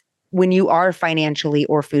this when you are financially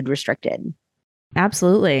or food restricted.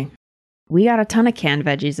 Absolutely. We got a ton of canned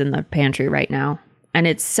veggies in the pantry right now. And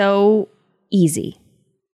it's so easy.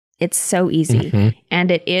 It's so easy.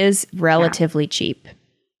 And it is relatively cheap.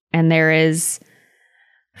 And there is,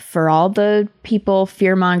 for all the people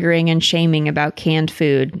fear-mongering and shaming about canned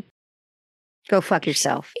food, go fuck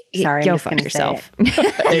yourself. Sorry, go fuck yourself. I'm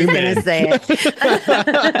just going to say it.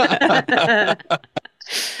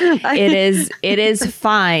 It is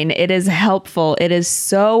fine. It is helpful. It is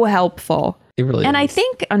so helpful. It really and is. I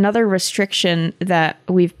think another restriction that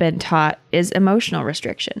we've been taught is emotional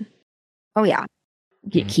restriction. Oh, yeah.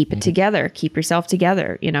 Keep it together. Keep yourself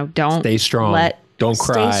together. Don't stay strong. Don't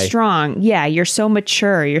cry. Stay strong. Yeah, you're so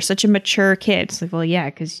mature. You're such a mature kid. It's like, well,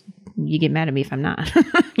 yeah, because you get mad at me if I'm not,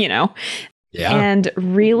 Yeah. And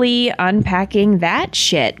really unpacking that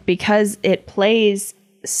shit because it plays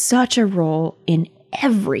such a role in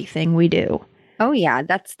everything we do. Oh yeah,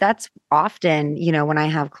 that's often, when I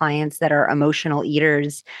have clients that are emotional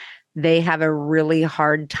eaters, they have a really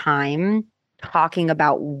hard time talking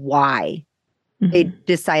about why they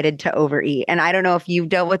decided to overeat. And I don't know if you've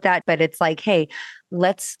dealt with that, but it's like, hey,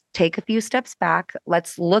 let's take a few steps back.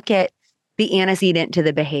 Let's look at the antecedent to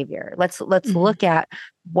the behavior. Let's look at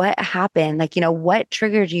what happened. Like, what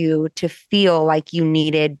triggered you to feel like you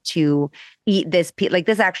needed to eat this. Like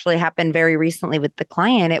this actually happened very recently with the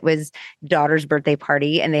client. It was daughter's birthday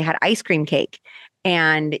party and they had ice cream cake.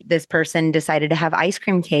 And this person decided to have ice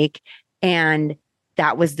cream cake. And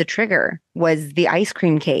that was the trigger, was the ice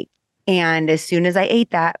cream cake. And as soon as I ate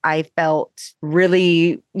that, I felt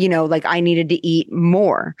really, like I needed to eat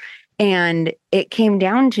more. And it came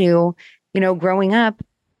down to, growing up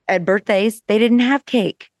at birthdays, they didn't have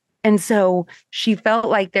cake. And so she felt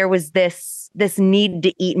like there was this need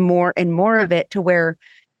to eat more and more of it, to where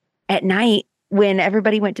at night when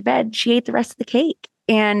everybody went to bed, she ate the rest of the cake.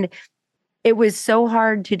 And it was so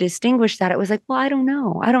hard to distinguish that. It was like, well, I don't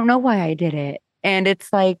know. I don't know why I did it. And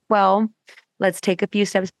it's like, well, let's take a few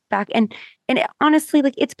steps back. And honestly,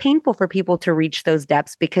 like it's painful for people to reach those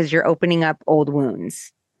depths because you're opening up old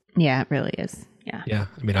wounds. Yeah, it really is. Yeah. Yeah.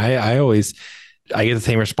 I mean, I get the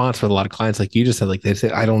same response with a lot of clients, like you just said, like they say,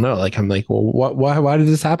 I don't know. Like, I'm like, well, why did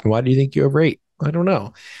this happen? Why do you think you overate? I don't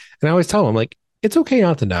know. And I always tell them, like, it's okay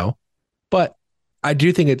not to know, but I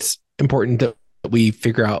do think it's important that we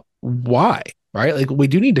figure out why, right? Like we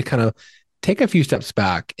do need to kind of take a few steps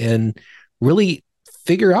back and really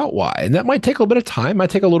figure out why. And that might take a little bit of time, might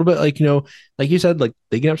take a little bit, like, like you said, like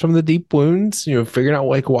digging up some of the deep wounds, figuring out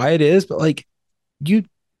like why it is, but like you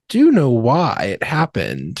do know why it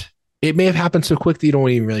happened. It may have happened so quick that you don't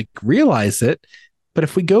even really realize it. But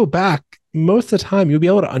if we go back, most of the time, you'll be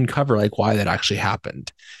able to uncover like why that actually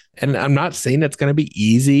happened. And I'm not saying it's going to be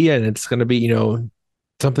easy and it's going to be,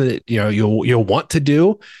 something that, you'll want to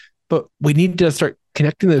do, but we need to start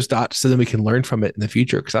connecting those dots so then we can learn from it in the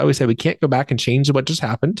future. Because I always say we can't go back and change what just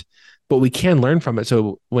happened, but we can learn from it.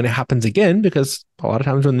 So when it happens again, because a lot of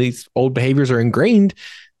times when these old behaviors are ingrained,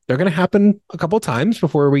 they're going to happen a couple of times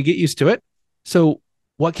before we get used to it. So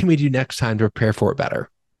what can we do next time to prepare for it better?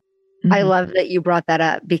 I love that you brought that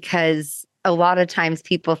up, because a lot of times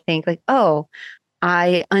people think like, oh,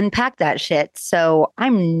 I unpacked that shit, so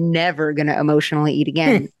I'm never going to emotionally eat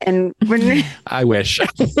again. And when I wish.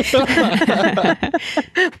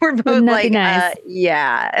 we're both like, nice?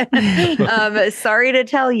 Yeah. Sorry to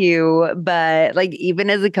tell you, but like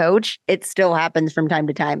even as a coach, it still happens from time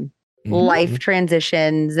to time. Mm-hmm. Life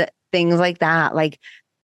transitions, things like that. Like,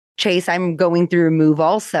 Chase, I'm going through a move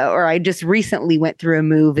also, or I just recently went through a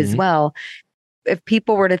move as well. If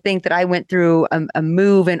people were to think that I went through a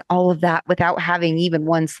move and all of that without having even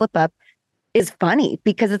one slip up, is funny,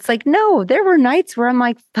 because it's like, no, there were nights where I'm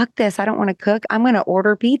like, fuck this. I don't want to cook. I'm going to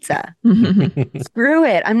order pizza. Screw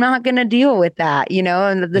it. I'm not going to deal with that,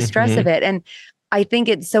 and the stress of it. And I think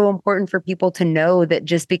it's so important for people to know that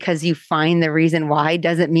just because you find the reason why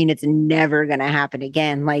doesn't mean it's never going to happen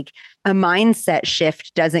again. Like a mindset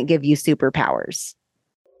shift doesn't give you superpowers.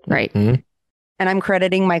 Right. And I'm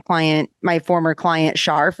crediting my former client,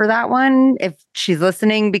 Shar, for that one, if she's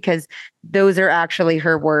listening, because those are actually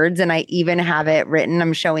her words. And I even have it written.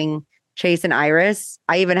 I'm showing Chase and Iris.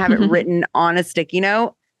 I even have it written on a sticky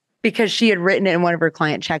note, because she had written it in one of her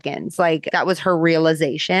client check-ins. Like that was her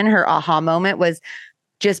realization. Her aha moment was,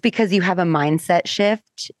 just because you have a mindset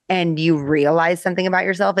shift and you realize something about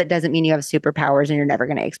yourself, it doesn't mean you have superpowers and you're never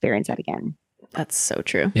going to experience that again. That's so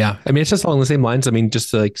true. Yeah. I mean, it's just along the same lines. I mean,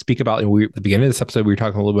 just to like speak about, at the beginning of this episode, we were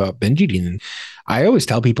talking a little bit about binge eating. And I always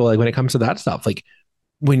tell people, like, when it comes to that stuff, like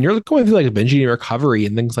when you're going through like a binge eating recovery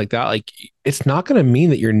and things like that, like it's not going to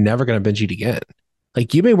mean that you're never going to binge eat again.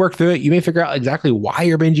 Like you may work through it. You may figure out exactly why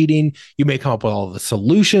you're binge eating. You may come up with all the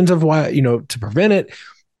solutions of why, to prevent it,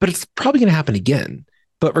 but it's probably going to happen again.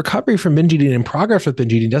 But recovery from binge eating and progress with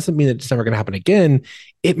binge eating doesn't mean that it's never going to happen again.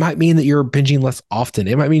 It might mean that you're binging less often.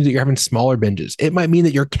 It might mean that you're having smaller binges. It might mean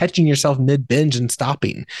that you're catching yourself mid binge and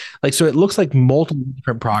stopping. Like, so it looks like multiple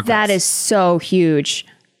different progress. That is so huge.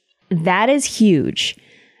 That is huge.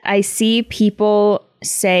 I see people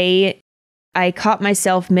say, I caught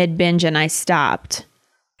myself mid binge and I stopped.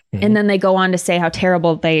 And then they go on to say how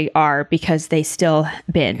terrible they are because they still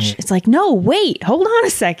binge. It's like, no, wait, hold on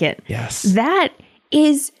a second. Yes. That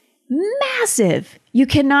is massive. You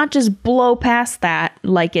cannot just blow past that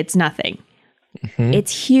like it's nothing.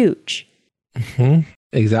 It's huge.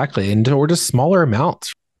 Exactly. And or just smaller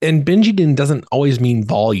amounts. And binge eating doesn't always mean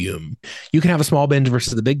volume. You can have a small binge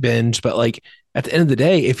versus the big binge, but like at the end of the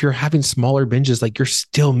day, if you're having smaller binges, like you're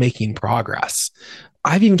still making progress.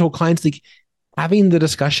 I've even told clients, like, having the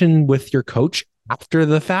discussion with your coach after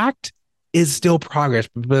the fact is still progress,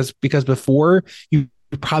 because before you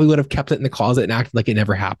probably would have kept it in the closet and acted like it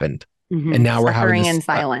never happened. Mm-hmm. And now we're having in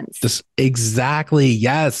silence. Exactly.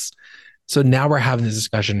 Yes. So now we're having this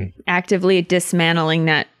discussion. Actively dismantling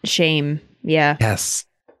that shame. Yeah. Yes.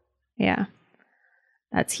 Yeah.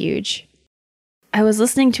 That's huge. I was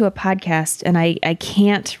listening to a podcast and I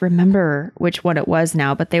can't remember which one it was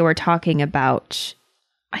now, but they were talking about,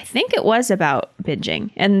 I think it was about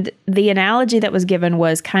binging. And the analogy that was given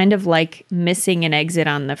was kind of like missing an exit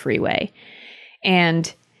on the freeway.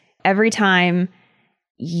 And every time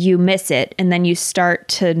you miss it, and then you start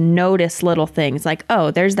to notice little things like,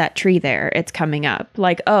 oh, there's that tree there. It's coming up.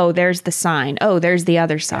 Like, oh, there's the sign. Oh, there's the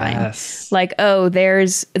other sign. Yes. Like, oh,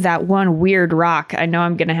 there's that one weird rock. I know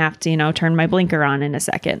I'm going to have to, turn my blinker on in a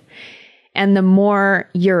second. And the more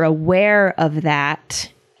you're aware of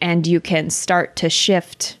that, and you can start to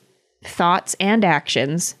shift thoughts and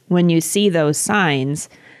actions when you see those signs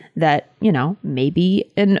that,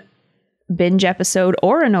 maybe an binge episode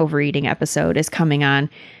or an overeating episode is coming on,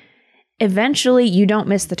 eventually you don't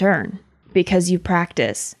miss the turn because you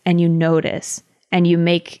practice and you notice and you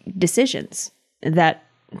make decisions that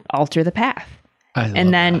alter the path.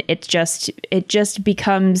 And then it just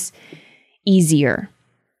becomes easier.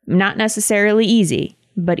 Not necessarily easy,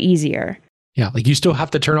 but easier. Yeah, like you still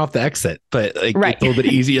have to turn off the exit, but like right. It's a little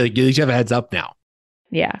bit easier. Like at least you have a heads up now.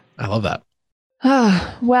 Yeah. I love that.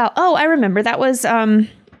 Oh, wow. Oh, I remember. That was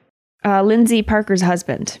Lindsay Parker's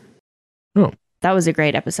husband. Oh. That was a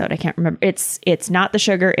great episode. I can't remember. It's not the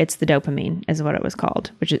sugar, it's the dopamine is what it was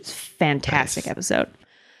called, which is fantastic episode.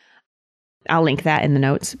 I'll link that in the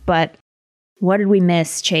notes. But what did we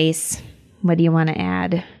miss, Chase? What do you want to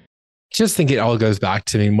add? I just think it all goes back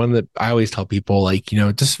to one that I always tell people, like,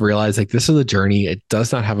 just realize like this is a journey. It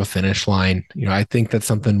does not have a finish line. I think that's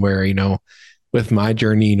something where, with my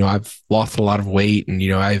journey, I've lost a lot of weight and,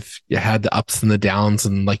 I've had the ups and the downs.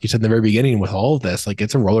 And like you said in the very beginning with all of this, like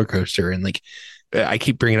it's a roller coaster. And like, I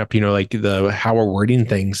keep bringing up, like how we're wording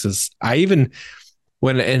things is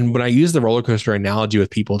when I use the roller coaster analogy with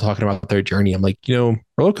people talking about their journey, I'm like,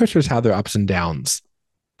 roller coasters have their ups and downs,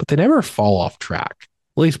 but they never fall off track.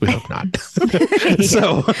 At least we hope not.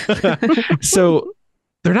 So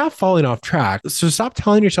they're not falling off track. So stop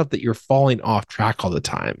telling yourself that you're falling off track all the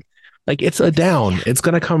time. Like it's a down, it's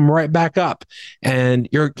going to come right back up and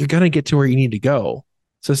you're going to get to where you need to go.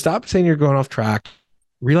 So stop saying you're going off track,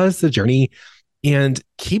 realize the journey and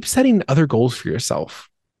keep setting other goals for yourself.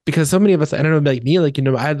 Because so many of us, I don't know, like me, like,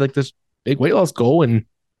 I had like this big weight loss goal. And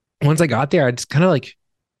once I got there, I just kind of like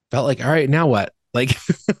felt like, all right, now what? Like,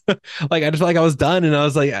 like I just felt like I was done. And I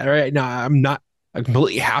was like, all right, now I'm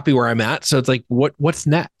completely happy where I'm at. So it's like, what's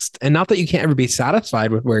next? And not that you can't ever be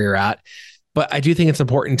satisfied with where you're at, but I do think it's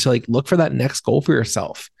important to like look for that next goal for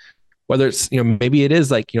yourself. Whether it's, maybe it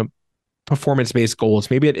is like, performance-based goals.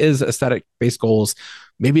 Maybe it is aesthetic-based goals.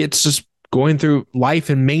 Maybe it's just going through life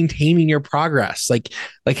and maintaining your progress. Like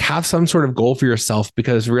have some sort of goal for yourself,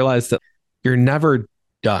 because realize that you're never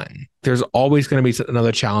done. There's always going to be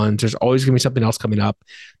another challenge. There's always going to be something else coming up.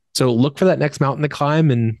 So look for that next mountain to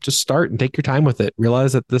climb and just start and take your time with it.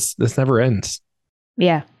 Realize that this never ends.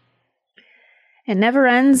 Yeah. It never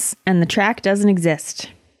ends and the track doesn't exist.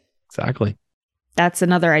 Exactly. That's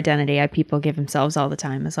another identity people give themselves all the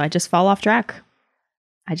time. So I just fall off track.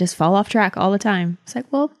 I just fall off track all the time. It's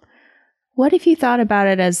like, well, what if you thought about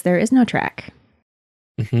it as there is no track?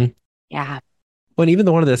 Mm-hmm. Yeah. Well, and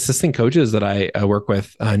even one of the assistant coaches that I work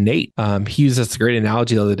with, Nate, he used this great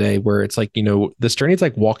analogy the other day where it's like, this journey is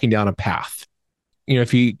like walking down a path.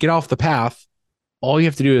 If you get off the path, all you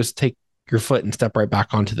have to do is take your foot and step right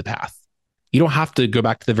back onto the path. You don't have to go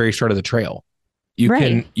back to the very start of the trail. You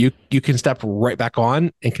can step right back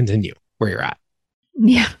on and continue where you're at.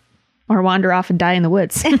 Yeah. Or wander off and die in the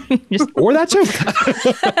woods. Or that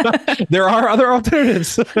too. There are other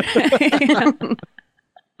alternatives. Yeah.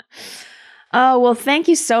 Oh, well, thank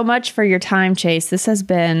you so much for your time, Chase. This has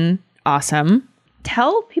been awesome.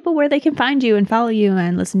 Tell people where they can find you and follow you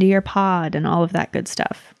and listen to your pod and all of that good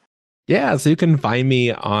stuff. Yeah, so you can find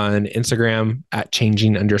me on Instagram at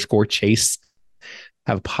 @changing_chase.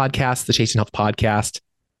 Have a podcast, the Chasing Health Podcast,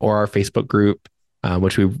 or our Facebook group,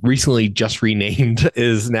 which we recently just renamed,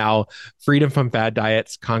 is now Freedom from Bad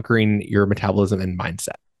Diets, Conquering Your Metabolism and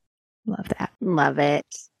Mindset. Love that. Love it.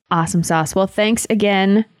 Awesome sauce. Well, thanks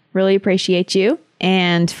again. Really appreciate you.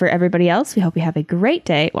 And for everybody else, we hope you have a great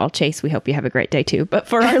day. Well, Chase, we hope you have a great day too. But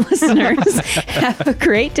for our listeners, have a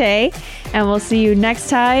great day. And we'll see you next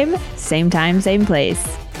time. Same time, same place.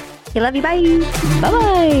 We love you. Bye.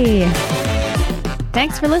 Bye-bye.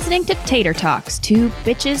 Thanks for listening to Tater Talks, two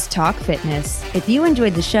bitches talk fitness. If you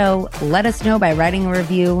enjoyed the show, let us know by writing a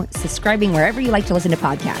review, subscribing wherever you like to listen to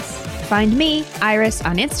podcasts. Find me, Iris,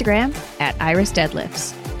 on Instagram at Iris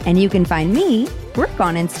Deadlifts. And you can find me, Brooke,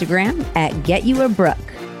 on Instagram at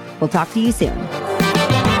GetYouABrooke. We'll talk to you soon.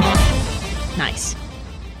 Nice.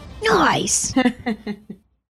 Nice.